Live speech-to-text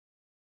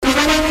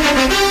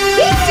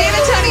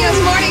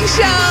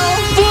Show.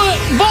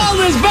 Football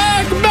is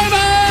back,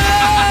 baby!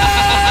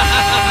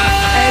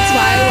 It's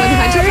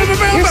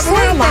Y100. You're so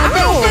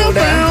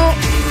loud.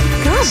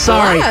 God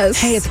Sorry. bless.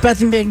 Hey, it's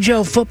Beth and Big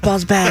Joe.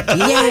 Football's back.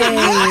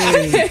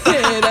 Yay!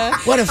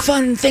 What a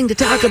fun thing to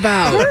talk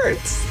about.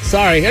 Hurts.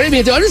 Sorry, I didn't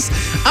mean to. I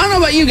don't know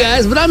about you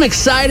guys, but I'm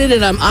excited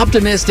and I'm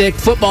optimistic.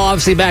 Football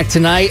obviously back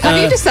tonight.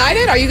 Have you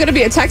decided? Are you going to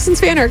be a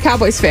Texans fan or a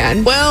Cowboys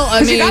fan? Well,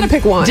 I mean, you got to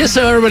pick one. Just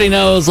so everybody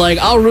knows, like,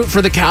 I'll root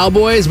for the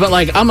Cowboys, but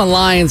like, I'm a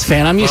Lions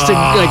fan. I'm used to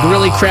like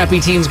really crappy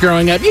teams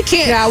growing up. You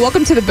can't. Yeah,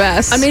 welcome to the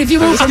best. I mean, if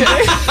you move from.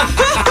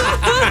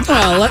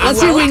 Well, let's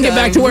see if we can get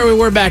back to where we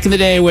were back in the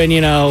day when,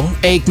 you know,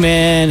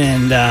 Aikman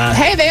and.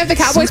 Hey, they have the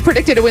Cowboys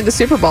predicted to win the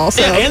Super Bowl.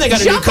 So Yeah, and they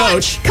got a new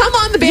coach. Come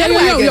on the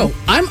bandwagon. Yo.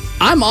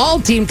 I'm all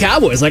team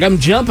Cowboys. Like, I'm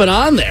jumping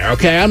on there,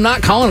 okay? I'm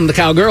not calling them the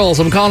Cowgirls.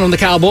 I'm calling them the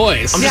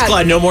Cowboys. I'm just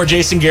glad no more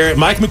Jason Garrett.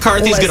 Mike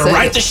McCarthy's going to Listen.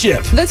 right the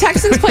ship. The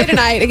Texans play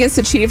tonight against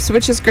the Chiefs,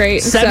 which is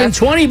great.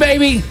 7:20,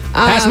 baby.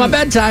 Past my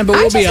bedtime, but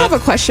I we'll just be up.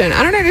 have a question.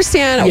 I don't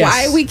understand Yes.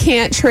 why we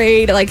can't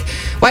trade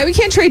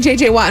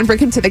J.J. Watt and bring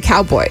him to the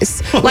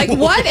Cowboys. Like,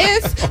 what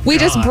if we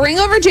just bring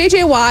over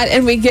J.J. Watt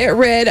and we get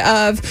rid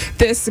of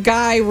this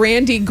guy,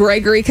 Randy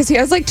Gregory, because he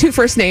has like 2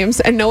 first names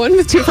and no one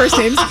with 2 first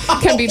names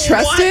can be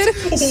trusted.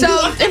 So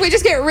if we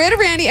just get rid of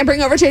Randy and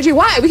bring over J.J.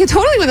 Watt, we could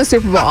totally win the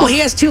Super Bowl. Well, he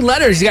has 2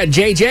 letters. He's got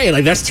JJ.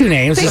 Like, that's 2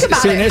 names. Think Just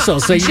about 2 it.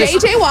 initials. So you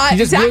J.J. Watt, you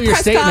just Dak blew your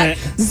Prescott,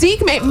 statement.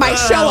 Zeke might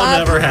show That'll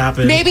up. never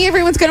happen. Maybe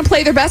everyone's going to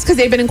play their best because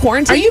they've been in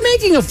quarantine. Are you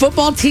making a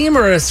football team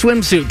or a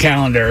swimsuit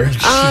calendar?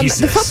 The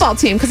Jesus. football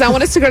team, because I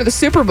want us to go to the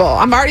Super Bowl.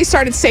 I'm already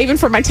started saving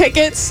for my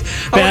tickets.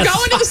 We're Beth.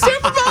 going to the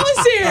Super Bowl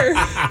this year.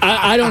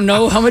 I don't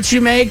know how much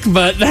you make,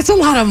 but that's a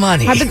lot of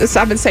money. I've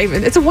been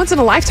saving. It's a once in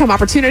a lifetime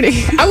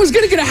opportunity. I was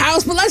going to get a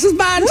house, but let's just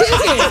buy a ticket.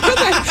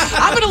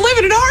 I'm going to live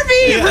in an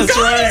RV. and we're that's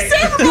going right. to the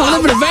Super I'm Bowl. gonna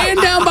live in a van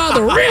down by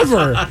the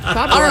river.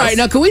 All right,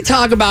 now can we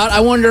talk about? I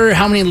wonder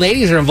how many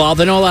ladies are involved.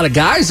 I know a lot of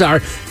guys are.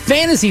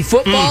 Fantasy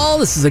football.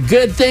 This is a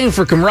good thing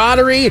for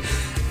camaraderie.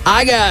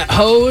 I got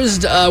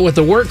hosed with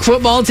the work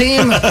football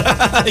team.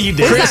 You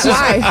did. Chris,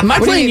 Why? am I What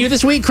do you playing mean? you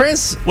this week,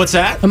 Chris? What's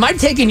that? Am I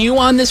taking you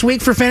on this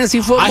week for fantasy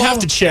football? I have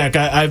to check.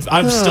 I've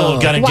still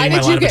got to Why gain my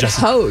did you lineup get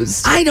adjustment.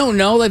 hosed? I don't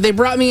know. Like, they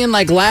brought me in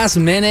like last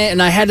minute,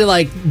 and I had to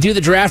like do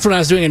the draft when I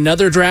was doing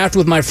another draft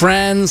with my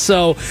friends.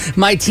 So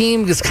my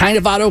team is kind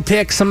of auto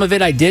pick. Some of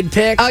it I did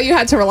pick. Oh, you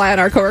had to rely on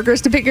our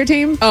coworkers to pick your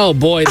team? Oh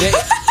boy,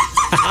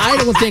 I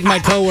don't think my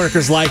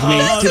coworkers like me,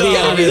 to be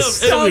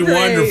honest. It'll be great.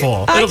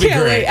 wonderful. I It'll be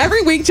can't great. wait.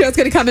 Every week, Joe's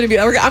going to come in and be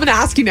like, I'm going to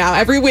ask you now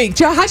every week,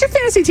 Joe, how'd your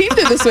fantasy team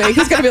do this week?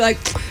 He's going to be like,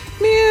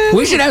 man.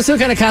 We should have some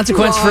kind of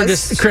consequence for Lost.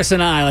 just Chris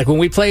and I. Like, when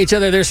we play each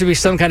other, there should be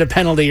some kind of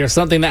penalty or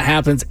something that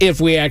happens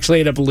if we actually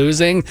end up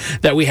losing,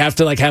 that we have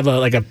to like have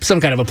some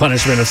kind of a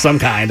punishment of some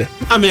kind.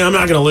 I mean, I'm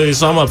not going to lose,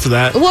 so I'm up for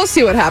that. We'll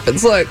see what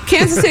happens. Look,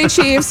 Kansas City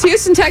Chiefs,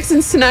 Houston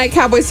Texans tonight.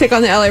 Cowboys take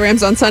on the LA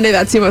Rams on Sunday.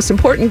 That's the most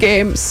important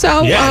game.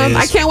 So Yeah, it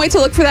I is. can't wait to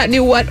look for that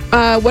new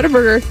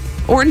Whataburger,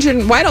 orange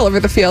and white all over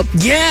the field.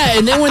 Yeah,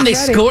 and then when they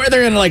Ready. score,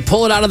 they're gonna like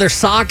pull it out of their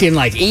sock and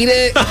like eat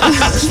it.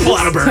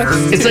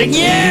 Whataburger. It's like,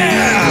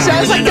 yeah, So I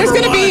was like, there's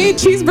going to be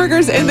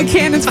cheeseburgers in the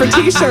cannons for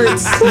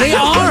T-shirts. they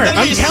are.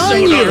 I'm It's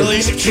telling so you.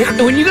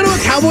 gnarly. When you go to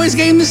a Cowboys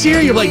game this year,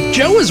 you're like,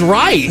 Joe is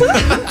right.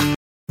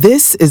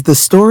 This is the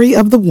story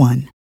of the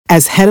one.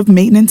 As head of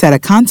maintenance at a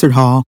concert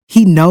hall,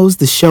 he knows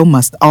the show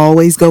must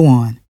always go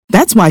on.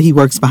 That's why he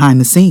works behind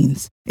the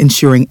scenes,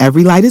 ensuring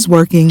every light is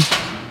working,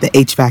 the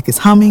HVAC is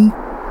humming,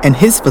 and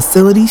his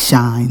facility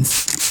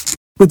shines.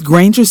 With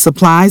Granger's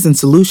supplies and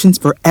solutions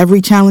for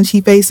every challenge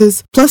he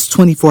faces, plus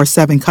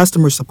 24/7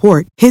 customer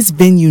support, his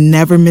venue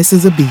never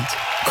misses a beat.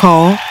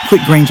 Call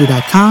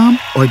quickgranger.com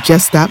or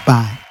just stop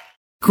by.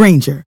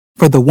 Granger,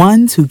 for the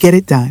ones who get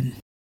it done.